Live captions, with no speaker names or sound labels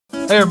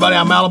Hey everybody,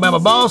 I'm Alabama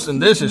Boss, and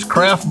this is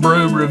Craft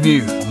Brew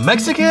Review,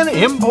 Mexican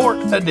Import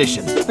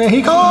Edition.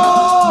 Mexico!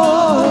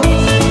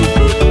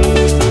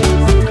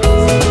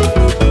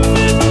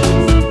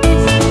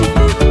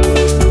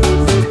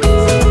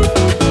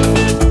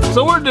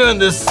 So we're doing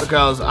this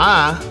because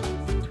I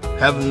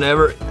have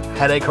never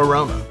had a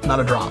Corona, not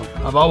a drop.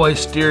 I've always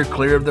steered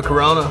clear of the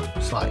Corona.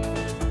 It's like,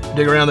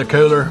 dig around the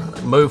cooler,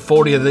 move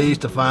 40 of these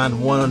to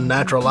find one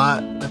natural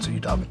light. That's who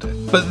you're talking to.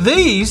 But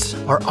these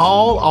are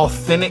all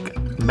authentic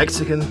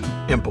Mexican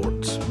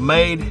imports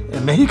made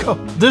in Mexico.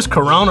 This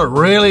Corona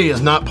really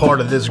is not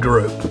part of this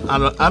group.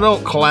 I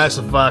don't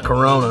classify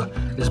Corona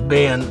as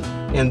being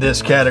in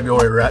this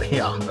category right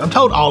here. I'm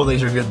told all of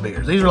these are good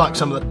beers. These are like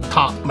some of the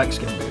top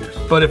Mexican beers.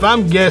 But if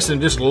I'm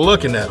guessing just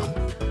looking at them,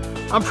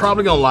 I'm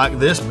probably gonna like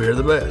this beer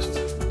the best,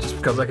 just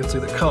because I can see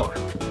the color,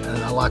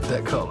 and I like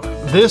that color.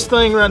 This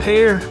thing right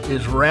here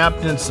is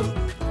wrapped in some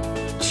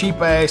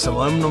cheap ass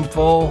aluminum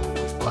foil,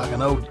 like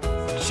an old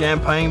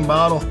champagne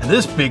bottle. And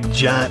this big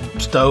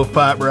giant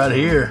stovepipe right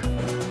here,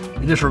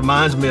 it just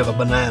reminds me of a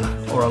banana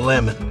or a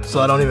lemon, so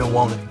I don't even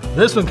want it.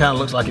 This one kind of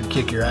looks like it'd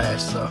kick your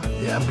ass, so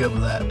yeah, I'm good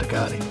with that,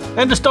 Tecate.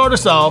 And to start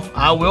us off,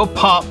 I will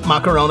pop my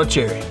Corona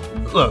cherry.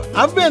 Look,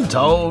 I've been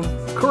told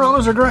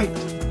Coronas are great.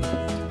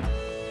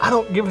 I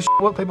don't give a shit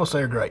what people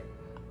say are great.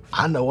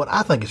 I know what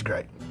I think is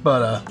great.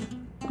 But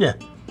yeah,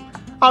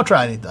 I'll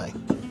try anything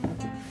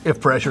if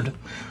pressured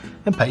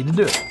and paid to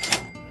do it.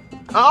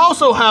 I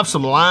also have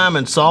some lime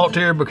and salt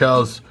here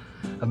because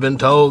I've been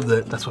told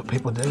that that's what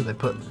people do. They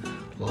put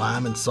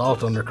lime and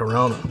salt on their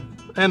Corona.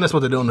 And that's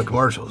what they do in the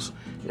commercials.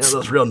 You know,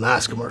 those real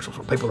nice commercials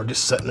where people are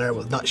just sitting there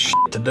with not shit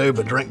to do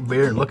but drink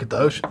beer and look at the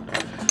ocean.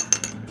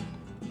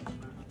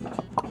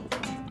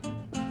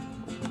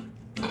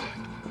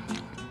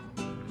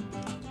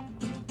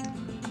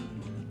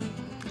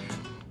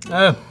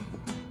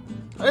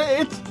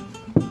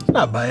 It's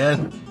not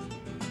bad.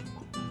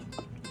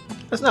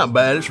 It's not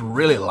bad. It's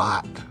really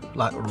light.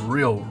 Like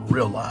real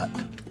light.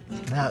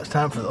 Now it's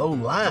time for the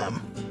old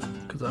lime,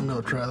 because I'm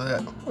gonna try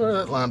that. Well,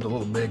 that lime's a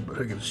little big, but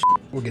who gives a shit?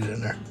 We'll get it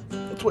in there.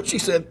 That's what she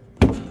said.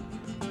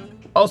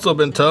 Also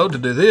been told to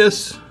do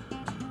this.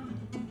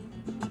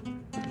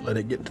 Let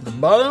it get to the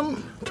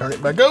bottom. Turn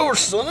it back over.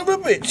 Son of a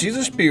bitch, she's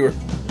a spewer.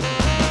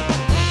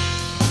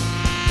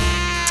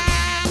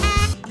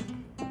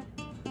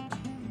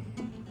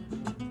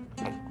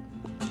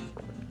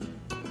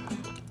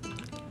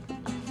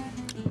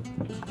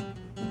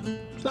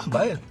 It's not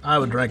bad. I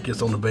would drink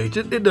this on the beach.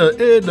 It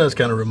does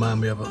kind of remind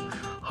me of a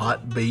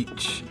hot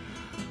beach,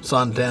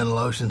 suntan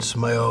lotion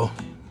smell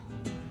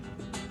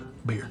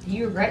beer. Do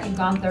you regret you've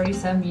gone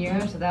 30-some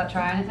years without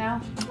trying it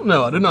now?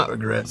 No, I do not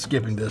regret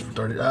skipping this for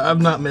 30.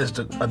 I've not missed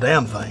a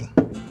damn thing.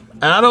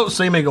 And I don't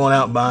see me going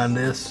out buying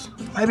this.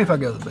 Maybe if I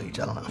go to the beach,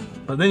 I don't know.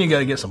 But then you got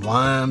to get some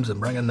limes and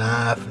bring a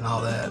knife and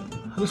all that.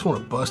 I just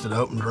want to bust it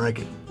open, drink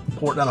it,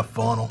 pour it down a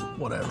funnel,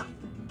 whatever.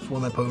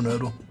 Swimming pool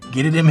noodle.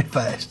 Get it in me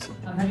fast.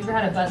 Have you ever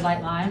had a Bud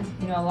Light lime?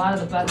 You know, a lot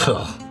of the Bud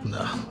Light.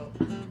 No.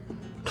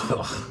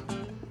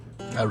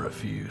 I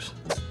refuse.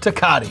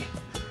 Tecate,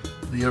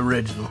 the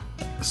original.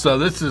 So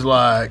this is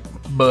like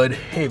Bud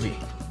Heavy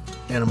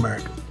in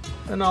America.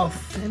 An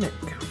authentic,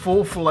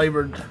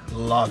 full-flavored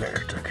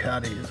lager.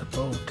 Tecate is a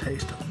bold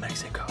taste of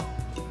Mexico.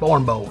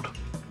 Born bold.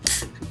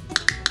 Is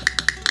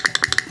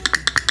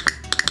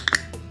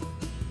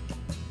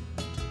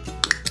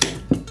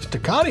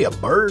Tecate a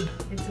bird?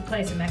 It's a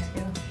place in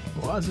Mexico.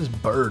 Why is this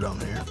bird on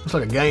here? Looks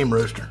like a game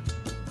rooster.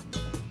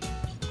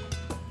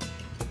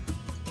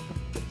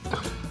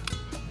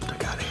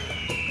 Tecate.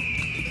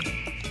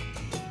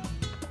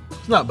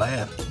 It's not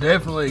bad.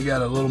 Definitely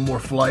got a little more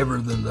flavor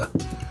than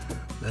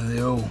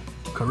the old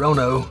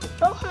Corona.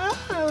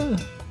 I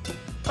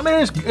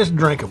mean, it's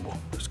drinkable.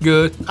 It's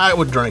good. I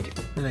would drink it.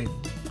 It ain't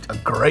a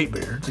great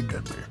beer. It's a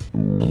good beer.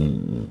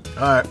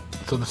 All right.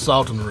 So the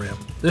salt on the rim.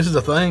 This is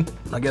a thing,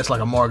 I guess like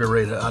a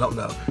margarita, I don't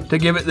know, to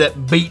give it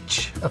that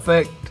beach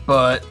effect,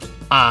 but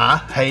I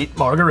hate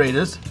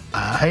margaritas.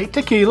 I hate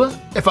tequila.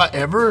 If I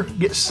ever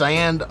get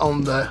sand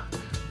on the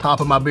top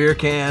of my beer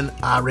can,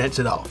 I rinse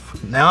it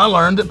off. Now I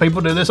learned that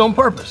people do this on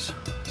purpose.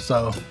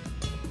 So,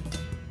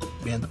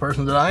 being the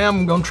person that I am,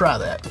 I'm gonna try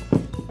that.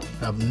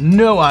 I have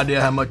no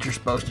idea how much you're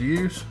supposed to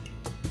use.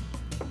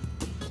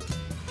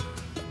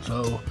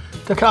 So,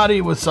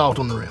 Tecate with salt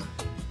on the rim.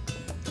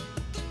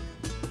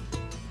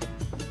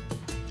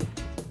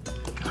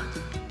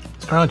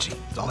 Crunchy,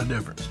 it's the only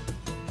difference.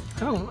 I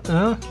don't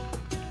know.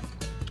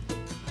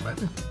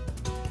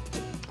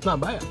 It's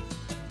not bad.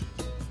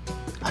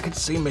 I could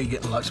see me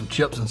getting like some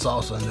chips and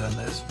salsa and doing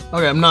this.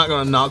 Okay, I'm not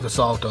gonna knock the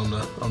salt on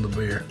the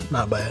beer.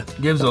 Not bad.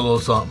 Gives it a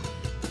little something.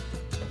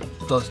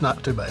 So it's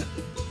not too bad.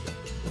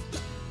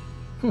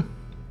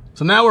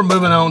 So now we're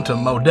moving on to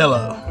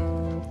Modelo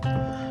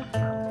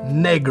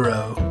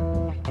Negra.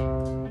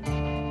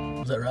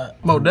 Is that right?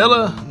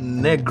 Modelo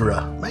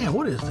Negra. Man,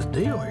 what is the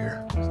deal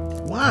here?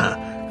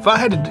 Why? If I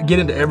had to get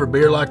into every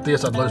beer like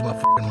this, I'd lose my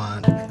fucking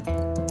mind.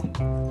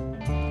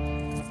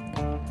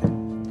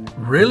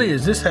 Really?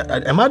 Is this,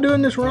 am I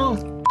doing this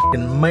wrong?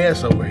 Fucking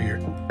mess over here.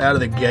 Out of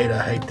the gate,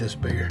 I hate this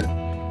beer.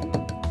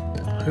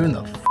 Who in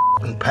the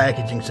f***ing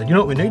packaging said, you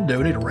know what we need to do?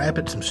 We need to wrap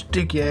it in some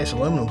sticky ass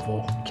aluminum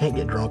foil. You can't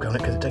get drunk on it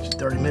because it takes you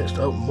 30 minutes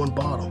to open one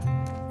bottle.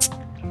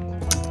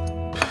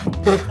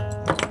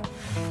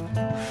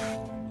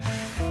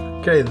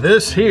 Okay,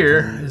 this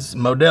here is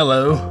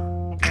Modelo.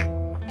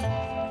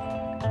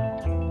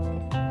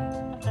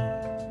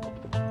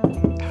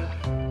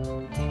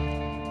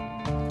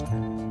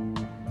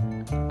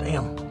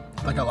 Damn,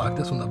 I think I like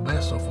this one the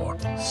best so far.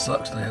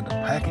 Sucks they had to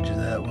package it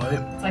that way.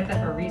 It's like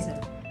that for a reason.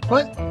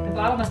 What? The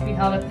bottle must be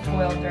held at the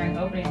foil during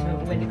opening to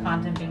avoid the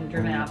content being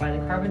driven out by the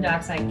carbon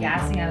dioxide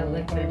gassing out of the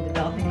liquid and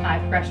developing high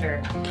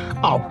pressure.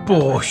 Oh,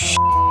 bullshit.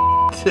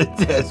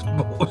 That's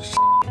bullshit.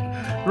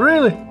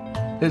 Really?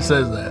 It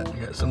says that.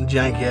 You got some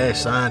janky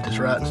ass scientists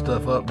writing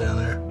stuff up down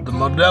there. The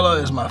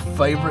Modelo is my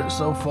favorite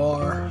so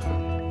far.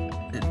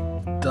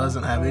 It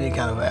doesn't have any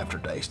kind of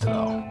aftertaste at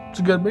all. It's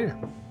a good beer.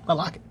 I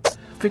like it.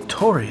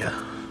 Victoria.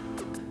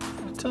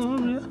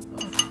 Victoria.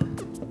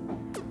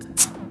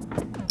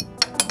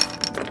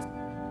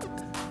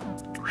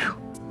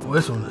 Well,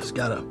 this one has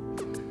got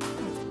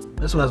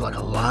this one has like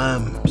a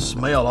lime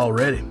smell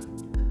already.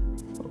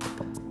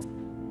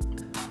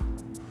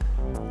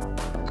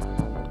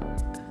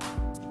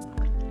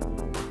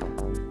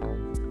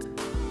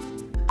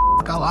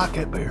 I like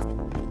that beer.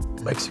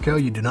 Mexico,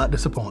 you do not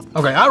disappoint.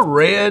 Okay, I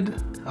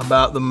read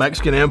about the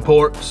Mexican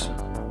imports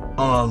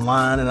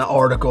online in an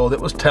article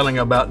that was telling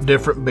about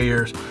different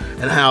beers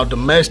and how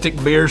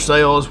domestic beer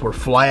sales were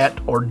flat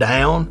or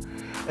down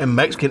and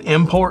Mexican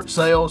import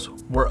sales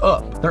were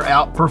up. They're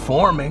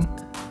outperforming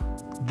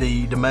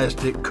the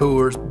domestic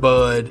Coors,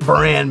 Bud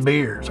brand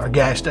beers, our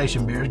gas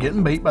station beers,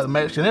 getting beat by the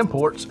Mexican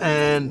imports,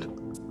 and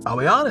I'll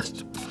be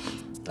honest,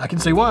 I can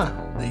see why.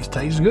 These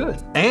taste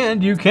good.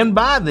 And you can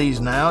buy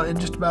these now at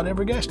just about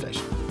every gas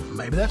station.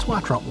 Maybe that's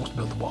why Trump wants to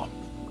build the wall.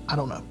 I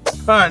don't know.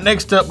 All right,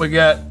 next up we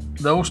got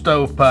the old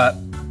stovepipe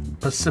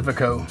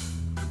Pacifico.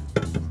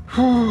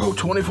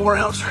 24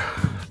 ounce.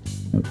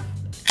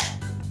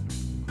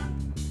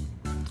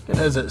 It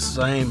has that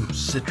same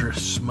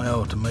citrus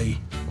smell to me.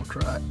 We'll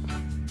try it.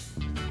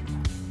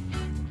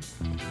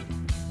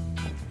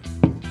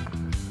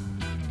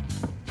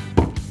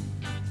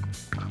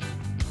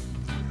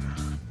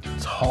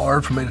 It's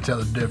hard for me to tell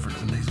the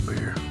difference in these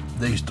beer.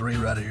 These three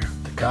right here.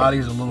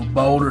 Tecate's a little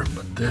bolder,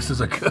 but this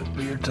is a good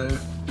beer too.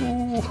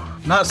 Ooh.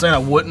 Not saying I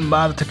wouldn't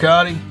buy the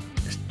Tecate.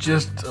 It's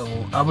just,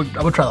 I would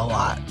try the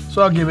light.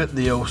 So I'll give it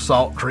the old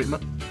salt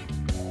treatment.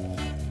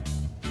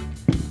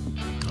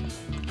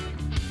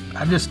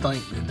 I just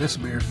think that this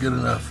beer is good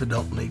enough it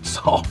don't need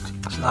salt.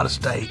 It's not a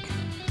steak,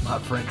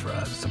 not French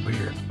fries, it's a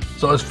beer.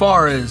 So as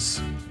far as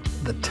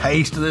the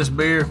taste of this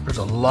beer, there's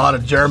a lot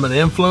of German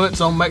influence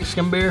on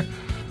Mexican beer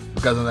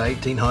because in the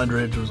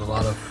 1800s there was a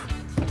lot of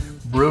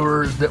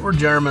brewers that were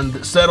German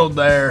that settled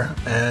there,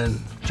 and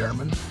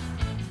German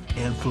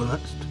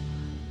influenced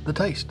the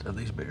taste of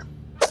these beer.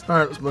 All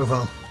right, let's move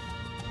on.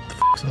 What the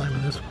fuck's the name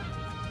of this one?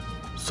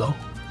 So,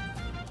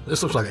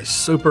 this looks like a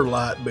super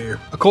light beer.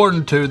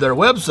 According to their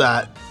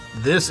website,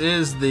 this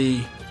is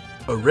the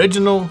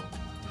original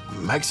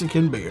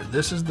Mexican beer.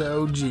 This is the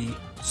OG.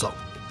 So,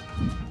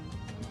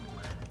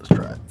 let's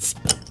try it.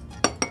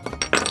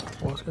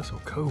 Oh, it's got some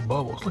cool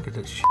bubbles. Look at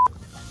this shit.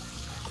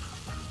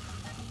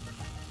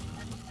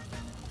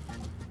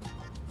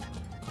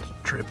 It's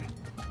trippy.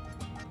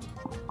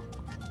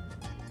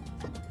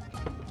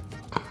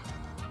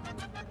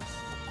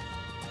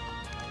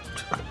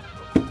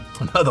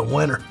 Another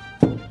winner.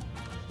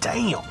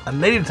 Damn. I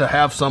needed to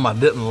have some I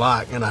didn't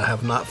like, and I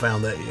have not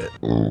found that yet.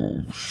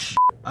 Oh, shit.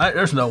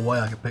 There's no way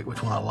I can pick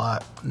which one I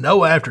like.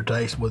 No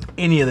aftertaste with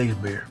any of these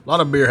beer. A lot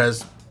of beer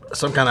has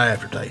some kind of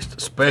aftertaste,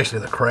 especially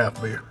the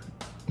craft beer.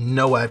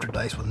 No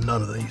aftertaste with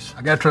none of these.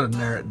 I gotta try to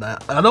narrow it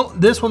down.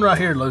 This one right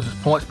here loses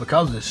points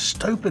because of this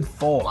stupid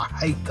foil. I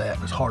hate that.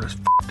 It's hard as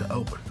f to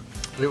open.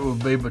 It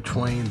would be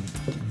between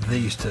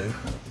these two.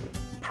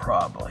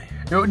 Probably.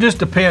 It would just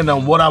depend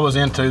on what I was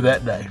into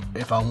that day.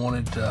 If I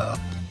wanted to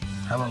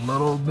have a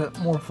little bit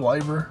more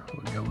flavor,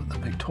 we'd go with the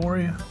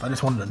Victoria. If I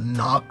just wanted to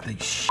knock the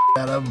shit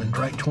out of them and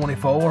drink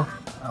 24,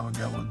 I would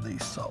go with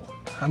these salt.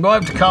 I'm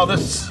going to have to call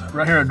this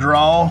right here a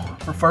draw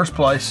for first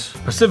place.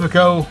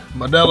 Pacifico,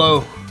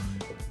 Modelo,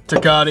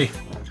 Tecate,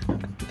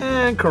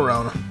 and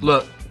Corona.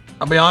 Look,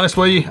 I'll be honest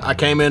with you, I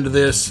came into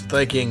this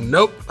thinking,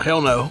 nope,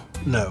 hell no,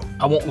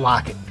 I won't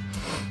like it.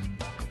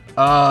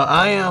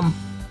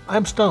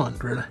 I'm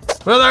stunned, really.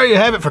 Well, there you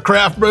have it for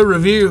Craft Brew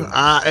Review.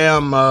 I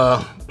am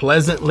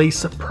pleasantly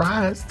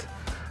surprised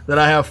that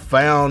I have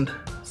found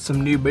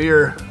some new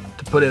beer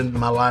to put in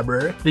my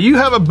library. Do you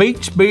have a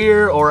beach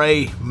beer or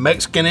a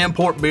Mexican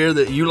import beer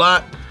that you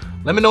like?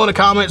 Let me know in the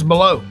comments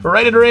below. For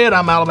Rated Red,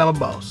 I'm Alabama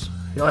Boss.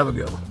 Y'all have a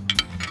good one.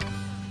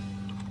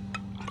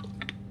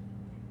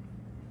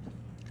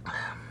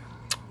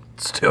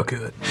 Still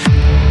good.